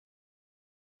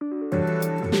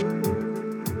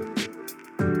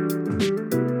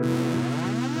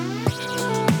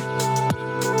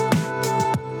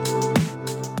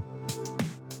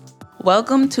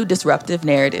Welcome to Disruptive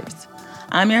Narratives.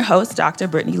 I'm your host, Dr.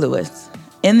 Brittany Lewis.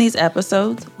 In these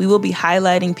episodes, we will be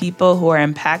highlighting people who are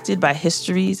impacted by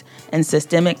histories and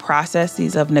systemic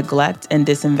processes of neglect and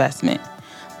disinvestment,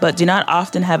 but do not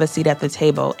often have a seat at the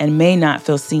table and may not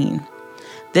feel seen.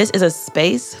 This is a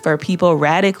space for people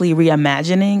radically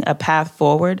reimagining a path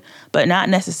forward, but not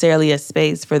necessarily a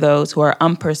space for those who are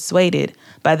unpersuaded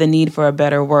by the need for a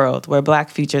better world where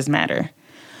Black futures matter.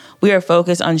 We are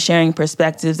focused on sharing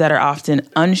perspectives that are often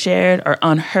unshared or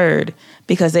unheard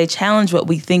because they challenge what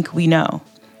we think we know.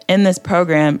 In this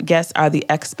program, guests are the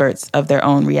experts of their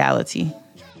own reality.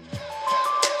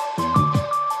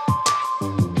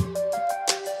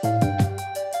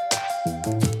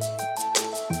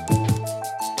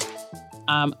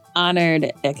 I'm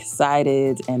honored,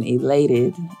 excited, and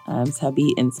elated to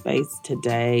be in space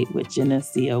today with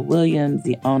Genesia Williams,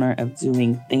 the owner of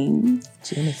Doing Things.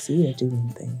 Genesia Doing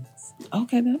Things.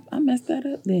 Okay, I messed that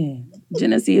up then.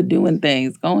 Genesia Doing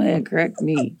Things. Go ahead, correct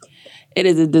me. It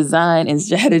is a design and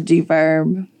strategy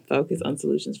firm focused on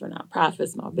solutions for nonprofits,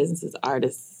 small businesses,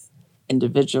 artists,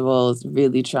 individuals,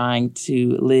 really trying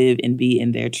to live and be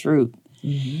in their truth.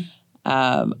 Mm-hmm.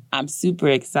 I'm super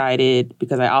excited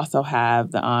because I also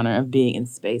have the honor of being in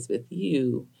space with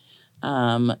you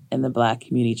in the Black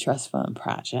Community Trust Fund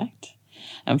Project.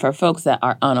 And for folks that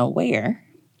are unaware,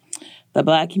 the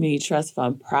Black Community Trust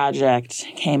Fund Project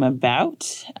came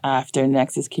about after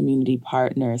Nexus Community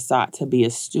Partners sought to be a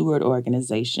steward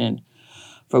organization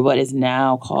for what is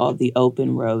now called the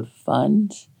Open Road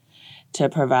Fund, to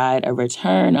provide a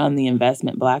return on the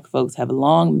investment Black folks have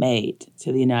long made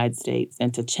to the United States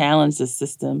and to challenge the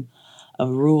system of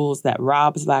rules that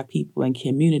robs Black people and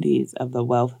communities of the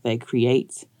wealth they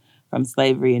create, from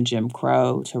slavery and Jim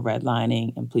Crow to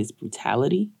redlining and police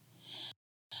brutality.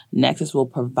 Nexus will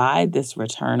provide this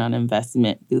return on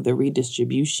investment through the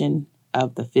redistribution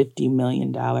of the $50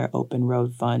 million Open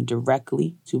Road Fund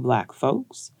directly to Black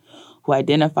folks who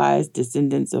identify as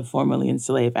descendants of formerly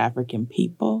enslaved African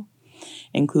people,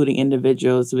 including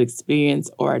individuals who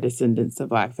experience or are descendants of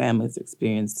Black families who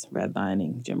experienced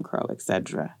redlining, Jim Crow,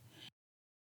 etc.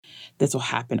 This will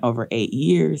happen over 8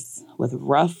 years, with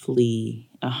roughly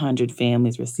 100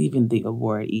 families receiving the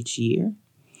award each year.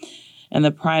 And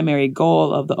the primary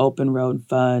goal of the Open Road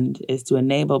Fund is to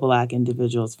enable Black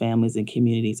individuals, families, and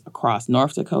communities across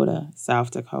North Dakota,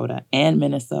 South Dakota, and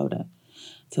Minnesota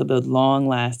to build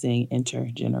long-lasting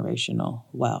intergenerational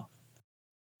wealth.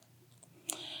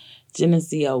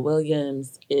 Genesia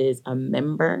Williams is a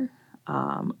member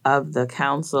of the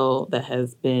council that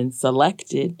has been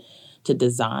selected to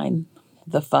design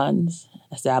the funds,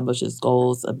 establishes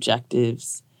goals,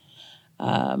 objectives,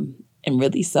 and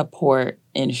really support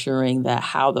ensuring that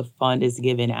how the fund is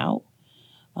given out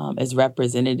is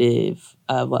representative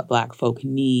of what Black folk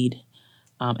need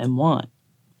and want.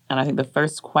 And I think the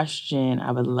first question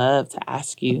I would love to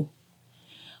ask you,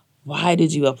 why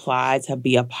did you apply to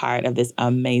be a part of this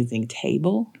amazing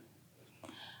table?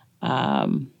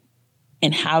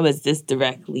 And how is this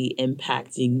directly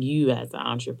impacting you as an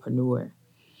entrepreneur?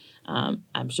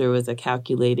 I'm sure it was a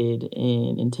calculated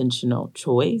and intentional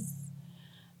choice.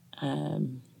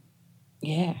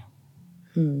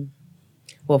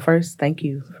 Well, first, thank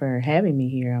you for having me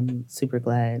here. I'm super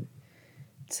glad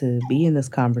to be in this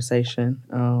conversation.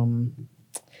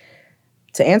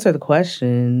 To answer the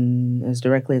question as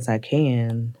directly as I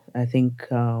can, I think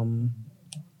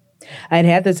I'd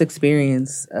had this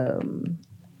experience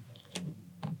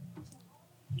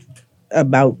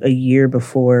about a year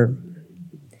before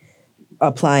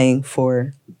applying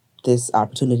for this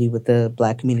opportunity with the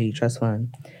Black Community Trust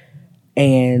Fund.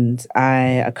 And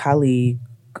a colleague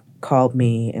called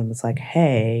me and was like,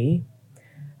 hey,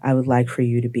 I would like for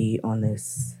you to be on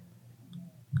this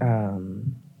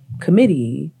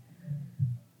committee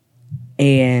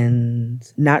and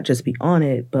not just be on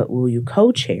it, but will you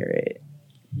co-chair it?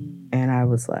 And I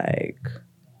was like,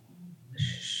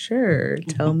 sure,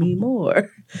 tell me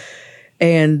more.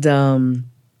 And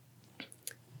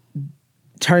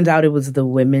turns out it was the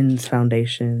Women's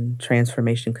Foundation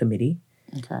Transformation Committee.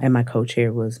 Okay. And my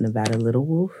co-chair was Nevada Little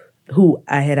Wolf, who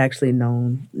I had actually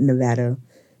known Nevada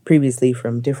previously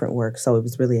from different work, so it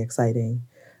was really exciting.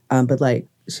 But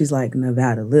she's like,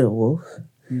 Nevada Little Wolf.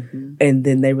 Mm-hmm. And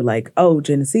then they were like, oh,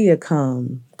 Genesia,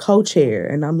 come co-chair.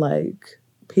 And I'm like,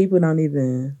 people don't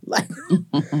even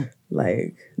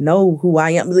know who I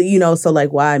am, so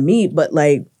why me? But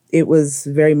it was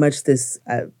very much this,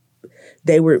 I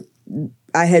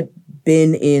had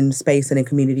been in space and in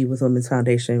community with Women's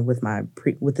Foundation with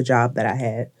with the job that I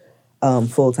had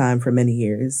full time for many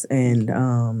years.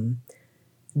 And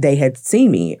they had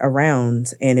seen me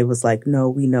around, and it was like, no,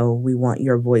 we know we want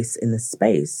your voice in this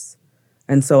space.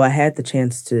 And so I had the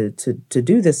chance to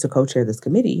do this, to co-chair this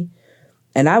committee.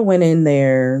 And I went in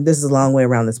there. This is a long way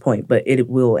around this point, but it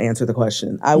will answer the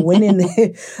question. I went in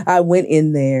there. I went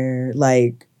in there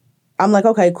like, I'm like,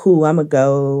 okay, cool. I'm gonna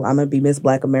go. I'm gonna be Miss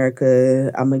Black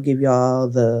America. I'm gonna give y'all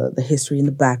the history and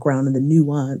the background and the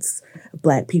nuance of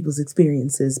Black people's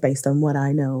experiences based on what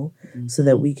I know, so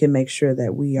that we can make sure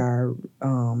that we are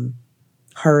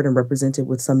heard and represented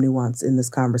with some nuance in this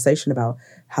conversation about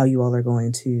how you all are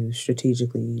going to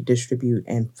strategically distribute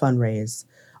and fundraise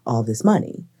all this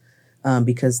money.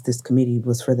 Because this committee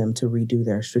was for them to redo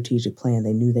their strategic plan.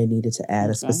 They knew they needed to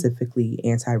add a specifically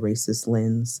anti-racist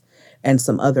lens and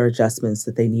some other adjustments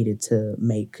that they needed to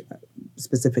make,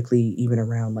 specifically even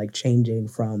around like changing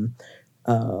from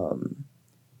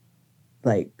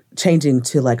changing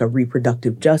to like a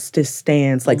reproductive justice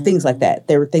stance, like things like that.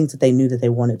 There were things that they knew that they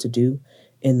wanted to do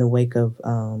in the wake of,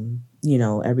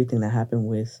 everything that happened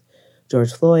with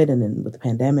George Floyd and then with the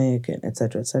pandemic and et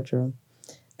cetera, et cetera.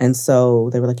 And so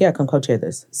they were like, yeah, come co-chair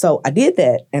this. So I did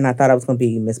that, and I thought I was going to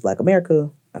be Miss Black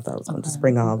America. I thought I was going to just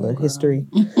bring all the history.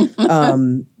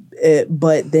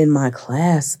 But then my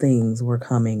class things were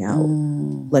coming out,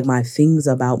 like my things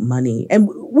about money, and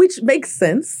which makes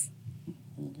sense.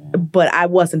 But I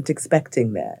wasn't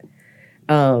expecting that.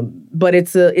 But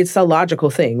it's a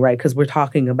logical thing, right? Because we're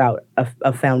talking about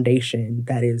a foundation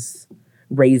that is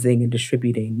raising and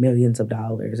distributing millions of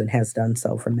dollars and has done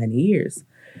so for many years.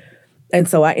 And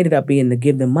so I ended up being the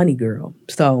give them money girl.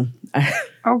 So,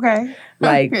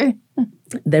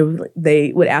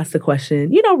 they would ask the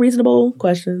question, reasonable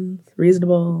questions,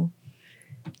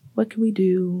 what can we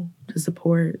do to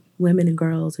support women and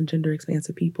girls and gender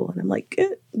expansive people? And I'm like,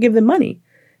 give them money,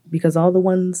 because all the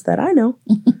ones that I know,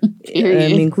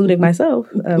 including myself,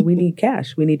 we need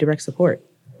cash. We need direct support.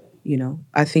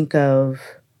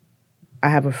 I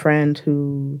have a friend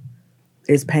who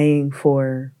is paying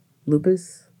for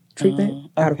lupus treatment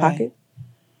out of pocket.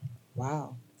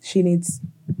 Wow. She needs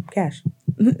cash.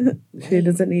 She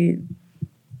doesn't need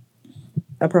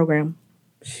a program.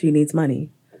 She needs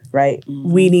money, right?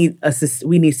 We need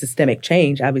systemic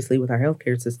change, obviously, with our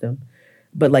healthcare system.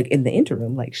 But like in the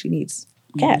interim, like she needs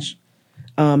cash.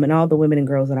 And all the women and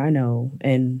girls that I know,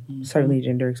 and certainly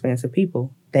gender expansive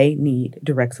people, they need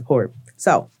direct support.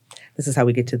 So this is how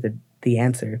we get to the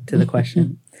answer to the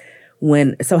question.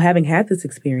 Having had this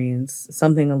experience,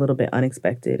 something a little bit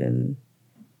unexpected and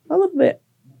a little bit,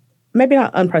 maybe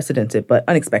not unprecedented, but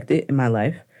unexpected in my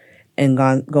life, and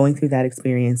going through that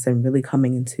experience and really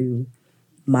coming into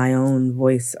my own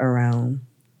voice around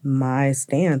my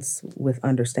stance with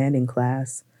understanding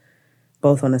class,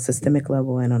 both on a systemic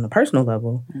level and on a personal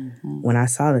level. When I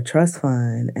saw the trust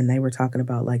fund and they were talking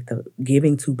about like the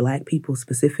giving to Black people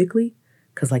specifically,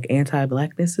 because like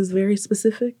anti-Blackness is very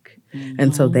specific.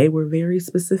 And so they were very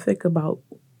specific about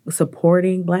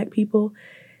supporting Black people.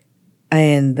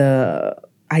 And the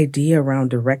idea around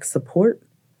direct support,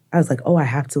 I was like, oh, I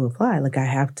have to apply. Like I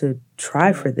have to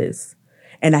try for this.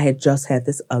 And I had just had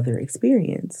this other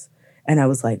experience. And I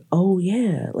was like, oh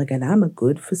yeah, like, and I'm a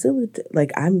good facilitator.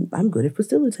 Like I'm good at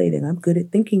facilitating. I'm good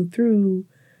at thinking through,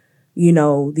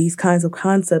 these kinds of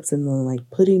concepts and then like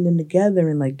putting them together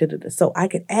and like da-da-da. So I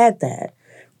could add that.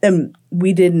 And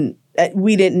we didn't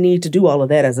need to do all of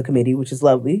that as a committee, which is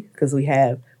lovely because we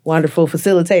have wonderful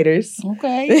facilitators.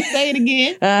 Okay, say it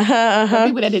again. For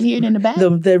people that didn't hear it in the back.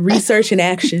 The research and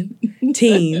action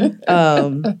team.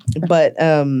 So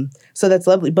that's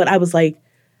lovely. But I was like,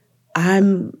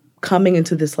 I'm coming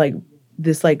into this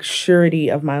surety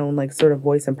of my own like sort of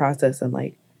voice and process, and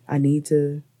like I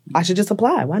should just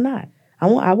apply. Why not? I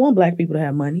want Black people to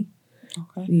have money.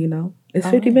 Okay. It's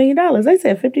 $50 million. They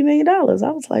said $50 million. I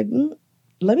was like,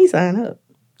 let me sign up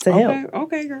to help.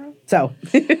 Okay, girl. So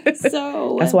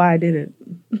that's why I did it.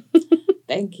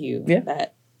 Thank you. Yeah.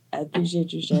 I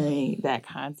appreciate you sharing that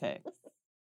context.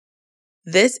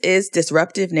 This is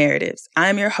Disruptive Narratives.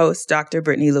 I'm your host, Dr.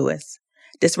 Brittany Lewis.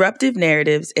 Disruptive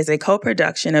Narratives is a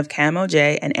co-production of Camo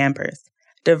J and Amherst,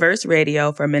 diverse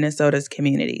radio for Minnesota's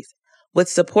communities, with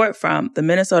support from the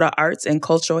Minnesota Arts and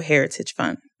Cultural Heritage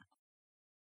Fund.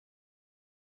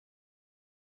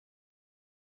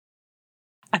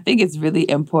 I think it's really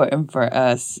important for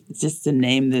us just to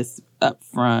name this up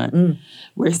front.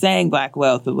 We're saying Black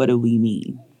wealth, but what do we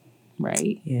mean?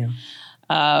 Right? Yeah.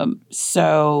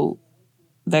 So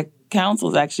the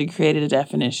council's actually created a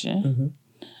definition.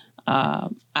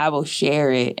 I will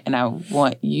share it, and I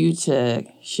want you to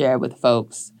share with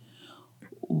folks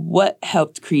what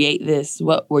helped create this?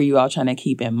 What were you all trying to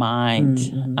keep in mind?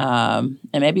 And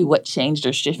maybe what changed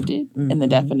or shifted in the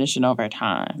definition over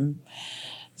time?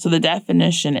 So the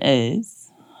definition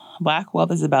is, Black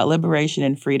wealth is about liberation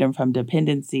and freedom from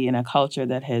dependency in a culture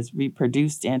that has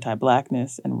reproduced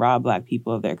anti-Blackness and robbed Black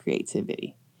people of their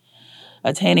creativity.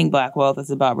 Attaining Black wealth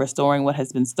is about restoring what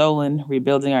has been stolen,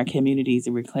 rebuilding our communities,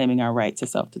 and reclaiming our right to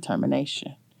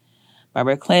self-determination. By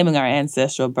reclaiming our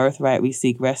ancestral birthright, we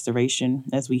seek restoration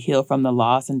as we heal from the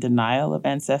loss and denial of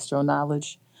ancestral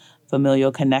knowledge,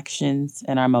 familial connections,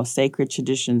 and our most sacred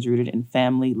traditions rooted in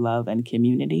family, love, and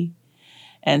community.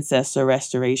 Ancestral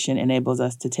restoration enables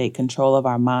us to take control of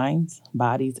our minds,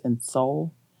 bodies, and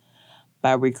soul.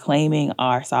 By reclaiming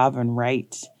our sovereign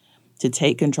right to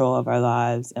take control of our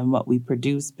lives and what we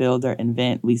produce, build, or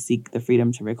invent, we seek the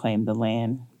freedom to reclaim the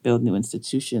land, build new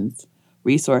institutions,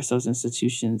 resource those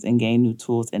institutions, and gain new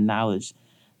tools and knowledge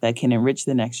that can enrich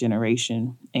the next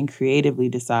generation and creatively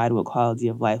decide what quality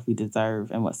of life we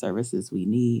deserve and what services we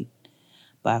need.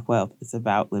 Black wealth is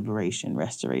about liberation,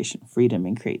 restoration, freedom,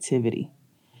 and creativity.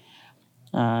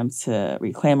 To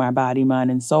reclaim our body,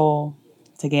 mind, and soul,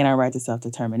 to gain our right to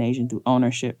self-determination through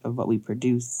ownership of what we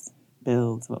produce,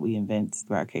 build, what we invent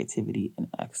through our creativity and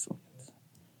excellence.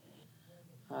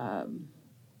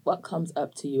 What comes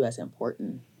up to you as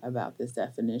important about this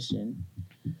definition,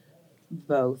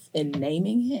 both in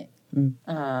naming it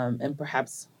and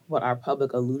perhaps what our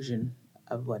public illusion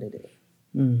of what it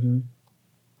is?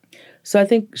 So I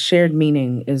think shared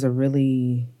meaning is a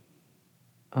really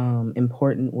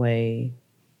important way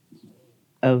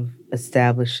of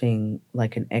establishing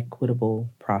like an equitable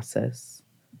process.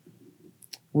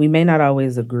 We may not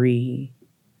always agree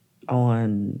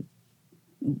on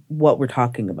what we're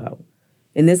talking about.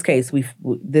 In this case,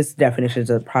 this definition is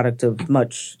a product of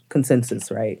much consensus,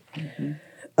 right?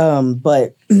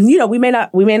 But we may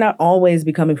not always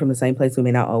be coming from the same place. We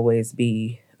may not always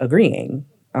be agreeing,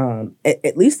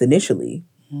 at least initially.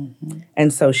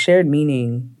 And so, shared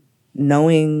meaning,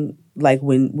 knowing like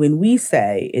when we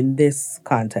say in this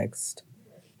context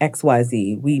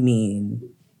XYZ, we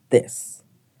mean this.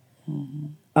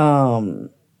 So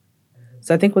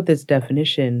I think what this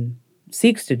definition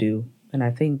seeks to do, and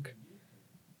I think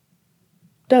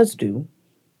does do,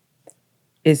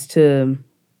 is to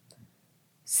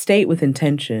state with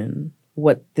intention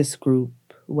what this group,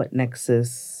 what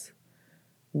nexus,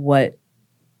 what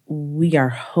we are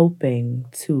hoping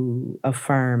to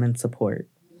affirm and support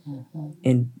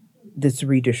in this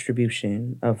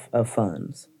redistribution of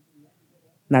funds.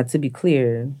 Now, to be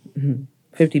clear,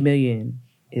 50 million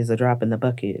is a drop in the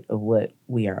bucket of what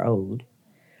we are owed,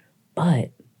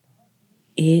 but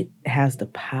it has the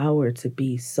power to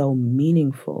be so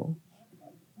meaningful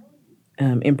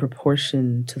in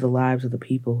proportion to the lives of the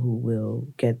people who will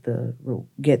get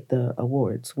the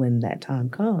awards when that time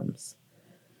comes.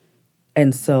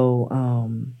 And so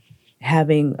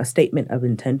having a statement of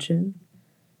intention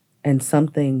and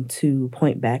something to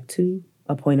point back to,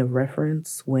 a point of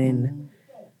reference when,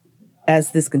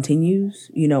 as this continues,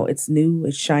 it's new,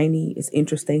 it's shiny, it's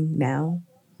interesting now.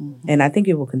 And I think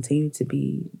it will continue to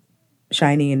be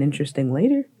shiny and interesting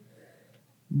later.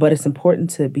 But it's important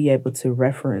to be able to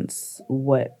reference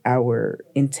what our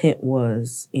intent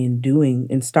was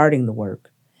in starting the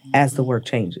work as the work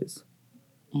changes.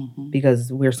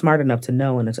 Because we're smart enough to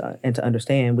know and to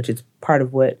understand, which is part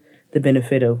of what the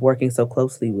benefit of working so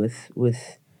closely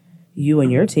with you and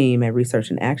your team at Research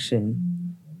and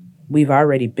Action. We've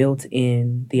already built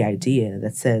in the idea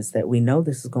that says that we know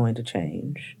this is going to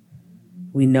change.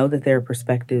 We know that there are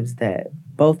perspectives that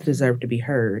both deserve to be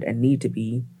heard and need to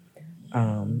be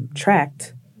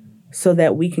tracked so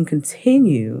that we can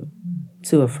continue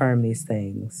to affirm these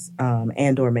things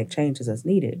and or make changes as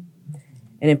needed.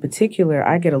 And in particular,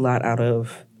 I get a lot out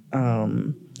of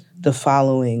the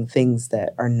following things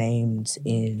that are named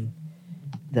in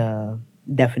the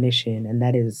definition, and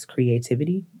that is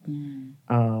creativity.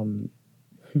 I'm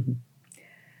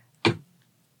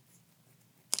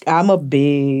a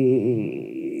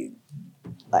big,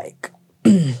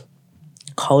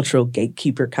 cultural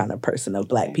gatekeeper kind of person of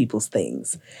Black people's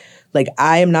things.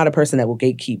 I am not a person that will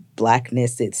gatekeep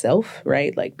Blackness itself,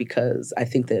 right? Because I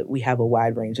think that we have a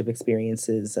wide range of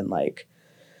experiences and,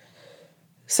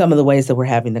 some of the ways that we're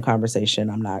having the conversation,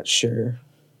 I'm not sure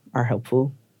are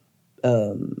helpful.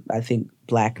 I think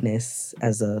Blackness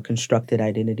as a constructed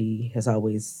identity has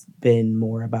always been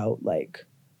more about,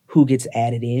 who gets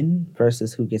added in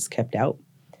versus who gets kept out.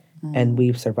 And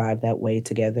we've survived that way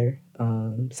together.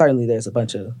 Certainly there's a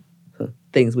bunch of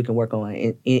things we can work on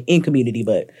in community,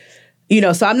 but,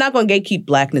 so I'm not going to gatekeep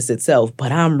Blackness itself,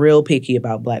 but I'm real picky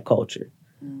about Black culture.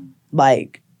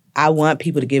 I want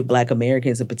people to give Black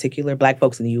Americans in particular, Black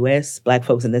folks in the U.S., Black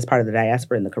folks in this part of the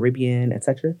diaspora, in the Caribbean,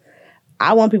 etc.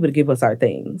 I want people to give us our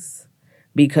things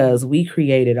because we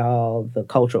created all the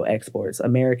cultural exports.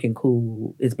 American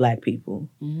cool is Black people.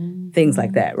 Things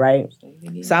like that, right?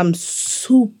 So I'm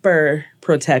super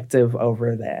protective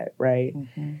over that, right?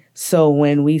 So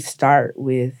when we start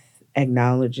with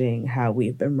acknowledging how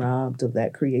we've been robbed of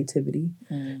that creativity,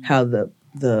 how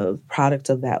the product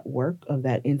of that work, of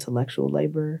that intellectual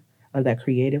labor, of that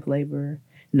creative labor,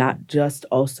 not just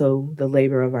also the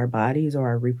labor of our bodies or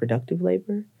our reproductive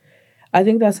labor. I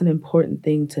think that's an important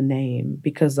thing to name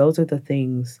because those are the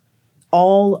things,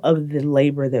 all of the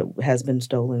labor that has been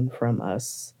stolen from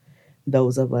us,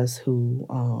 those of us who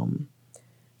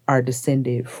are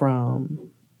descended from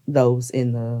those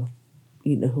in the,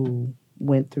 who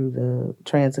went through the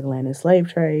transatlantic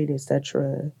slave trade,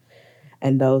 etc.,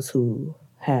 and those who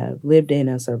have lived in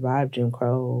and survived Jim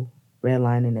Crow,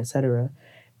 redlining, etc.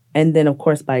 And then, of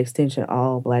course, by extension,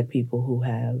 all Black people who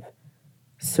have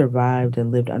survived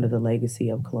and lived under the legacy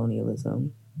of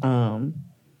colonialism and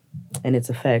its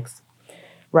effects.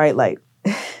 Right? Like,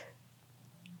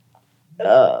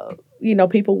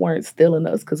 people weren't stealing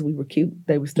us because we were cute.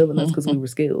 They were stealing us because we were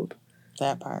skilled.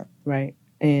 That part. Right?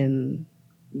 And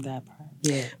that part.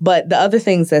 Yeah. But the other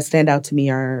things that stand out to me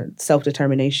are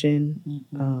self-determination,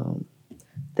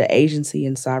 the agency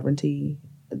and sovereignty,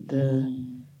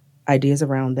 the ideas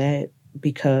around that,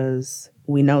 because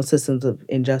we know systems of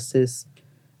injustice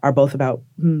are both about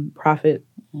profit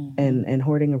and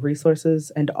hoarding of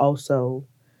resources, and also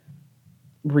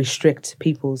restrict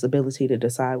people's ability to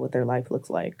decide what their life looks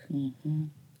like.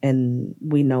 And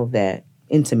we know that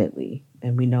intimately,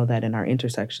 and we know that in our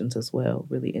intersections as well,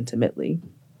 really intimately.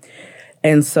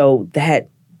 And so that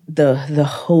the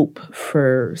hope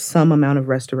for some amount of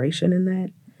restoration in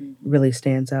that really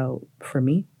stands out for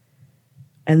me.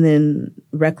 And then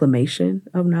reclamation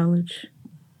of knowledge,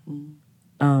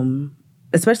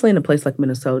 especially in a place like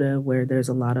Minnesota where there's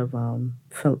a lot of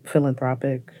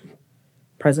philanthropic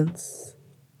presence.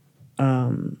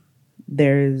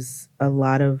 There's a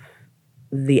lot of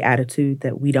the attitude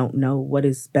that we don't know what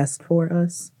is best for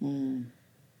us.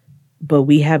 But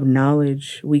we have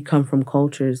knowledge. We come from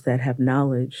cultures that have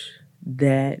knowledge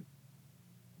that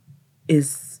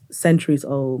is centuries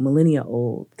old, millennia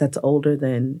old, that's older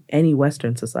than any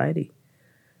Western society.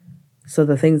 So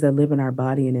the things that live in our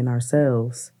body and in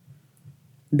ourselves,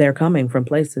 they're coming from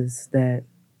places that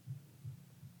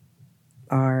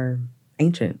are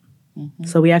ancient.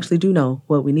 So we actually do know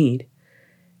what we need.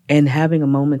 And having a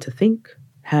moment to think,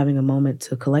 having a moment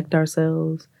to collect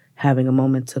ourselves, having a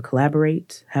moment to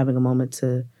collaborate, having a moment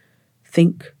to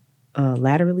think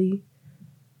laterally,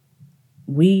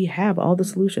 we have all the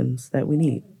solutions that we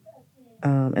need.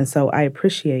 And so I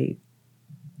appreciate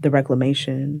the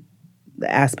reclamation,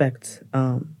 the aspect,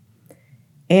 and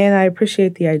I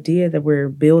appreciate the idea that we're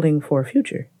building for a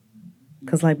future.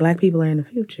 Because, like, Black people are in the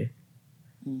future.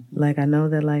 Like, I know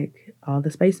that, like, all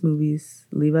the space movies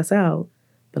leave us out,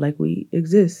 but, like, we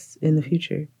exist in the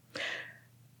future.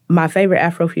 My favorite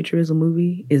Afrofuturism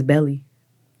movie is Belly.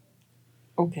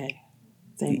 Okay.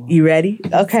 You ready?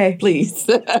 Okay. Please.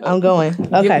 I'm going.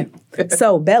 Okay.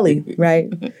 So, Belly,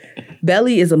 right?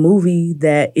 Belly is a movie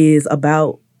that is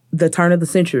about the turn of the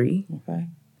century. Okay.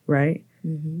 Right?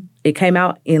 It came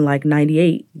out in like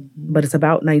 98, but it's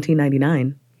about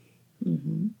 1999.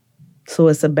 So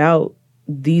it's about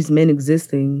these men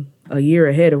existing a year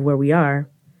ahead of where we are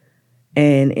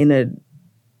and in a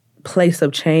place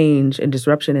of change and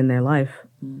disruption in their life.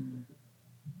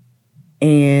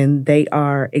 And they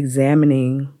are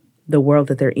examining the world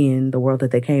that they're in, the world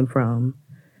that they came from,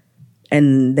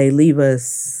 and they leave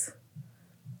us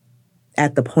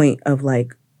at the point of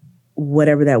like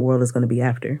whatever that world is going to be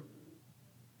after.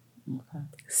 Okay.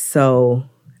 So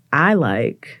I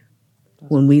like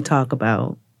when we talk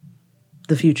about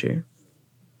the future.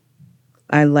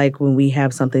 I like when we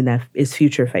have something that is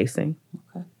future facing.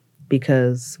 Okay.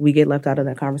 Because we get left out of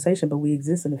that conversation, but we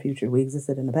exist in the future. We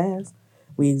existed in the past.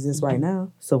 We exist right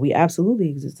now. So we absolutely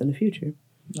exist in the future.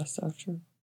 That's so true.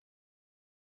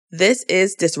 This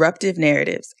is Disruptive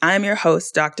Narratives. I'm your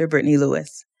host, Dr. Brittany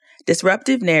Lewis.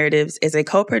 Disruptive Narratives is a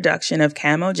co-production of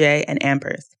Camo J and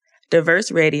Amherst,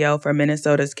 diverse radio for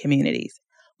Minnesota's communities,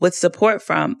 with support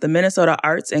from the Minnesota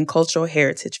Arts and Cultural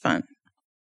Heritage Fund.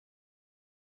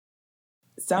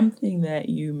 Something that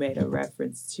you made a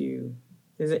reference to,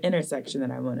 there's an intersection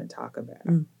that I want to talk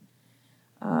about.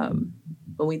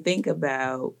 When we think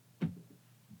about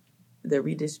the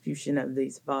redistribution of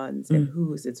these funds and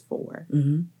whose it's for,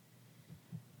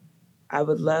 I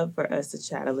would love for us to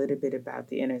chat a little bit about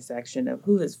the intersection of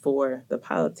who is for the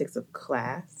politics of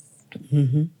class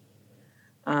Mm-hmm.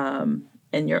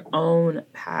 And your own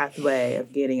pathway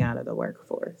of getting out of the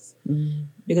workforce. Mm-hmm.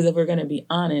 Because if we're going to be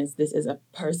honest, this is a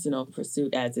personal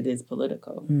pursuit as it is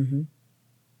political. Mm-hmm.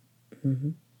 Mm-hmm.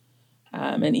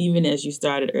 And even as you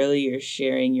started earlier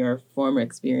sharing your former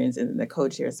experience in the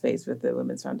co-chair space with the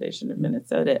Women's Foundation of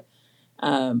Minnesota,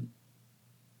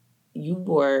 you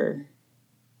were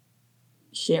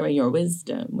sharing your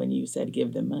wisdom when you said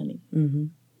give them money. Mm-hmm.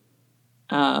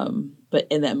 But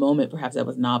in that moment, perhaps that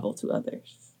was novel to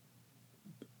others.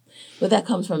 But that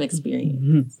comes from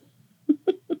experience.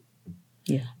 Mm-hmm.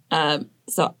 Yeah.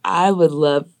 So I would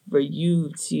love for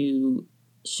you to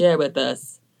share with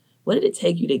us, what did it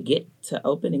take you to get to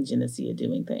opening Genesia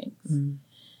Doing Things? Mm-hmm.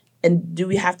 And do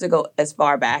we have to go as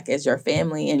far back as your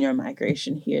family and your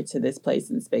migration here to this place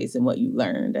and space and what you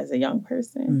learned as a young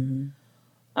person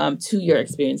to your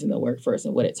experience in the workforce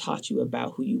and what it taught you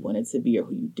about who you wanted to be or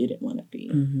who you didn't want to be?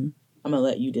 Mm-hmm. I'm going to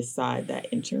let you decide that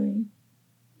entering.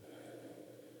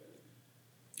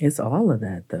 It's all of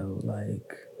that, though.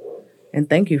 And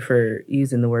thank you for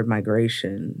using the word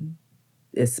migration,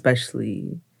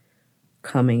 especially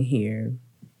coming here.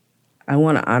 I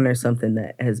want to honor something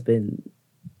that has been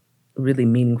really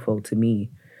meaningful to me.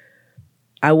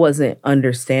 I wasn't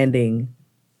understanding.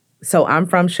 So I'm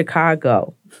from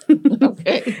Chicago.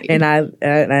 Okay. and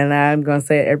I'm gonna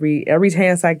say it every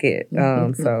chance I get.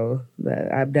 So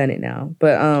that I've done it now.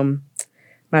 But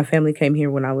my family came here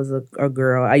when I was a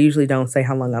girl. I usually don't say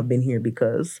how long I've been here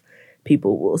because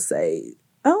people will say,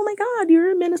 "Oh my God,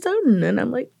 you're a Minnesotan," and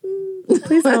I'm like,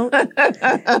 please don't.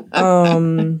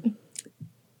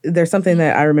 There's something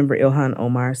that I remember Ilhan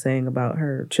Omar saying about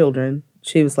her children.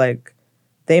 She was like,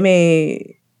 they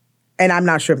may, and I'm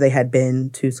not sure if they had been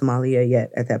to Somalia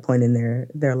yet at that point in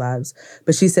their lives,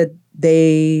 but she said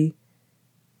I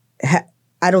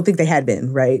don't think they had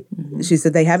been, right? Mm-hmm. She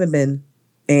said they haven't been,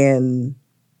 and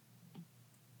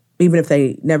even if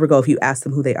they never go, if you ask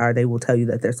them who they are, they will tell you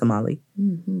that they're Somali.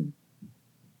 Mm-hmm.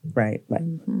 Right? Like,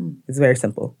 it's very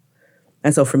simple.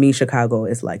 And so for me, Chicago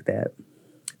is like that.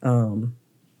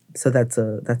 So that's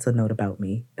a note about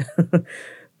me.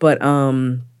 But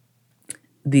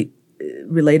the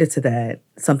related to that,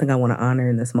 something I want to honor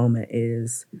in this moment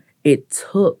is it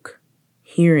took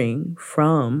hearing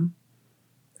from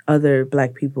other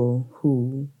Black people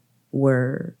who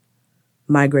were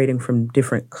migrating from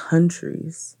different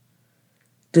countries,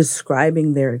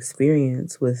 describing their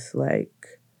experience with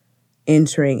like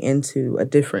entering into a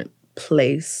different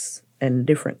place and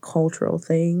different cultural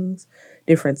things,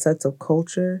 different sets of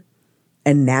culture,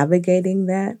 and navigating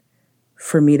that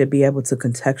for me to be able to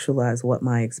contextualize what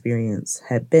my experience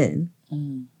had been.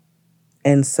 Mm.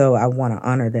 And so I want to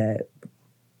honor that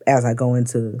as I go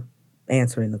into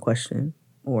answering the question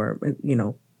or, you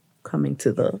know, coming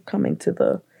to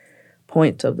the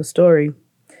point of the story.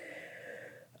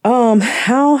 I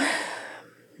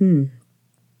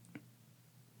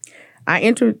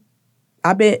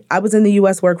was in the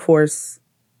U.S. workforce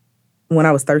when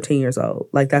I was 13 years old.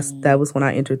 Like that was when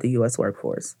I entered the U.S.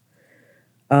 workforce.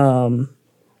 I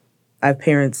have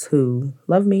parents who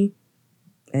love me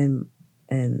and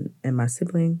my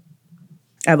sibling.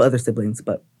 I have other siblings,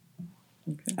 but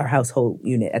our household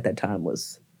unit at that time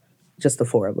was just the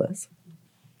four of us.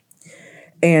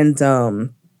 And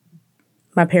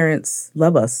my parents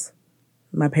love us.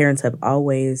 My parents have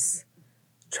always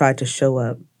tried to show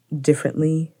up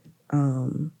differently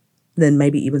than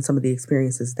maybe even some of the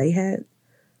experiences they had,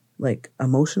 like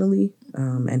emotionally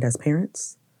and as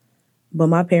parents. But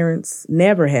my parents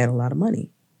never had a lot of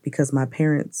money because my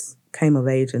parents came of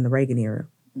age in the Reagan era.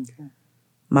 Okay.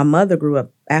 My mother grew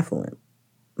up affluent.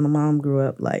 My mom grew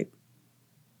up like,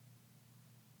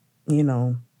 you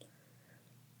know,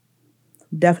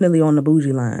 definitely on the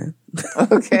bougie line.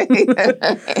 Okay.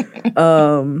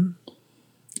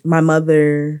 My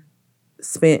mother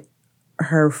spent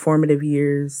her formative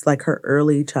years, like her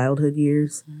early childhood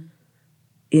years,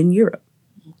 in Europe.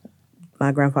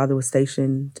 My grandfather was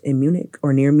stationed in Munich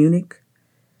or near Munich.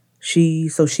 She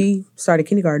started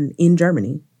kindergarten in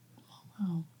Germany.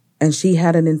 Wow. And she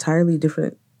had an entirely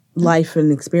different life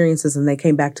and experiences, and they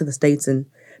came back to the States and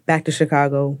back to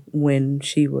Chicago when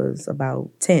she was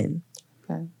about 10.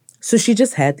 Okay. So she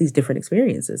just had these different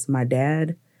experiences. My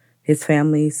dad, his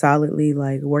family, solidly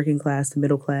like working class to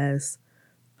middle class.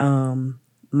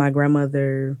 My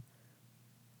grandmother,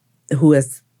 who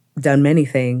has done many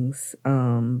things,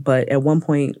 but at one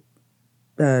point,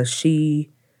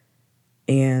 she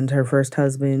and her first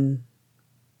husband,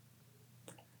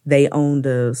 they owned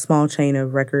a small chain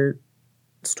of record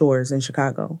stores in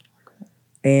Chicago,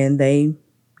 and they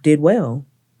did well.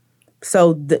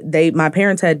 So my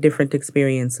parents had different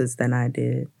experiences than I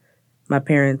did. My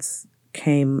parents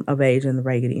came of age in the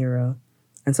Reagan era.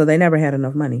 And so they never had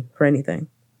enough money for anything,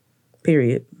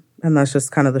 period. And that's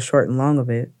just kind of the short and long of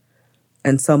it.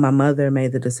 And so my mother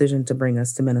made the decision to bring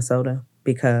us to Minnesota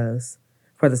because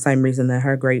for the same reason that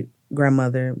her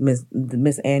great-grandmother,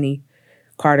 Miss Annie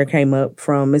Carter, came up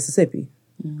from Mississippi,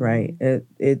 right?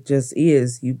 It just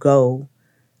is. You go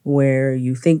where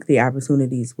you think the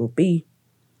opportunities will be.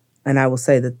 And I will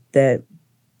say that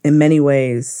in many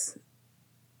ways,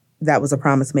 that was a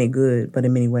promise made good, but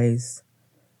in many ways,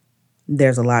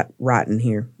 there's a lot rotten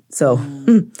here. So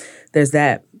there's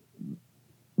that.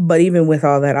 But even with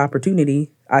all that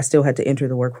opportunity, I still had to enter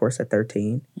the workforce at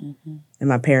 13. And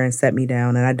my parents sat me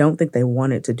down, and I don't think they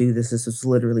wanted to do this. This was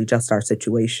literally just our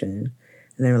situation.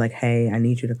 And they were like, hey, we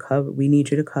need you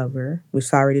to cover. We're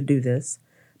sorry to do this,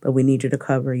 but we need you to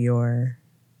cover your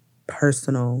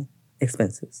personal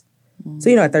expenses.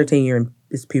 So, at 13,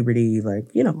 it's puberty,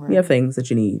 like, right. You have things that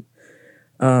you need.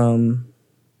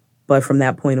 But from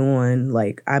that point on,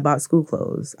 like, I bought school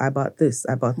clothes. I bought this.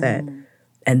 I bought that.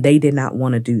 And they did not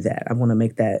want to do that. I want to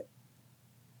make that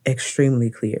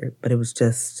extremely clear. But it was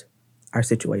just our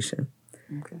situation.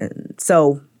 Okay. And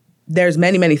so there's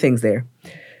many, many things there.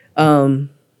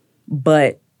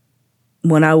 But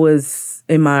when I was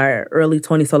in my early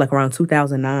 20s, so like around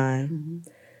 2009,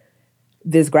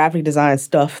 this graphic design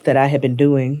stuff that I had been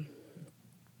doing,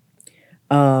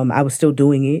 I was still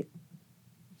doing it.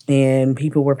 And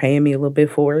people were paying me a little bit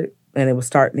for it. And it was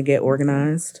starting to get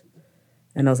organized.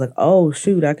 And I was like, oh,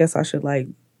 shoot, I guess I should, like,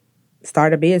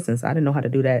 start a business. I didn't know how to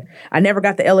do that. I never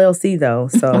got the LLC, though.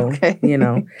 So, okay.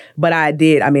 But I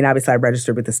did. I mean, obviously, I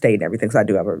registered with the state and everything. So I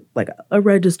do have a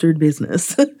registered business.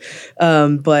 So I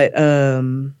was like,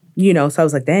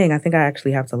 dang, I think I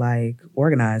actually have to, like,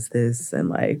 organize this and,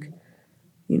 like,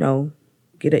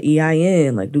 get an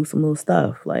EIN, like, do some little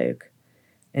stuff. Like,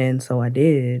 and so I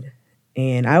did.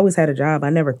 And I always had a job. I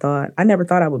never thought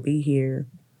I would be here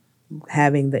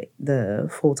having the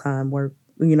full-time work,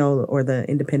 or the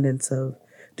independence of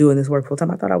doing this work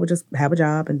full-time. I thought I would just have a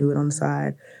job and do it on the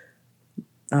side.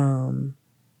 And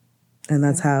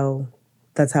that's how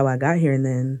I got here. And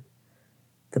then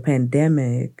the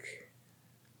pandemic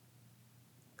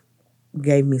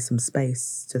gave me some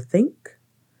space to think.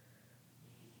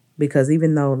 Because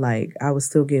even though, like, I was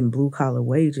still getting blue-collar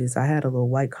wages, I had a little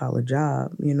white-collar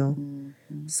job,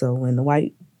 So when the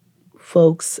white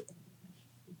folks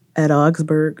at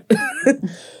Augsburg,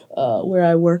 where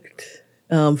I worked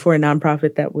for a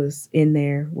nonprofit that was in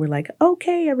there, were like,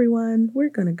 okay, everyone, we're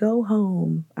going to go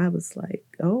home. I was like,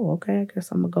 oh, okay, I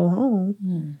guess I'm going to go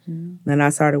home. Then I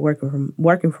started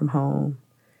working from home,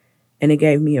 and it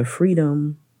gave me a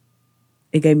freedom.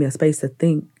 It gave me a space to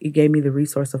think. It gave me the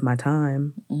resource of my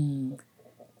time.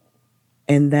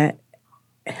 And that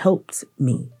helped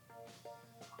me.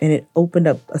 And it opened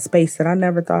up a space that I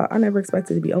never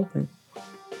expected to be open.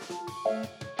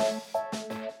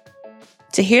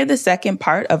 To hear the second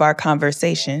part of our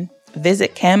conversation,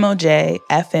 visit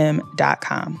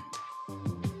camojfm.com.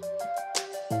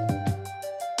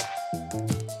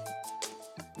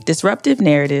 Disruptive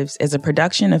Narratives is a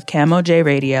production of Camo J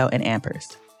Radio and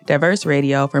Amherst, diverse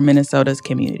radio for Minnesota's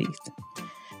communities.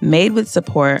 Made with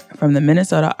support from the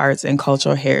Minnesota Arts and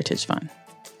Cultural Heritage Fund.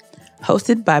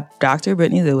 Hosted by Dr.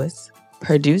 Brittany Lewis,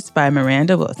 produced by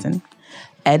Miranda Wilson,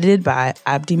 edited by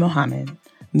Abdi Mohammed,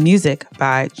 music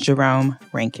by Jerome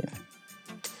Rankin.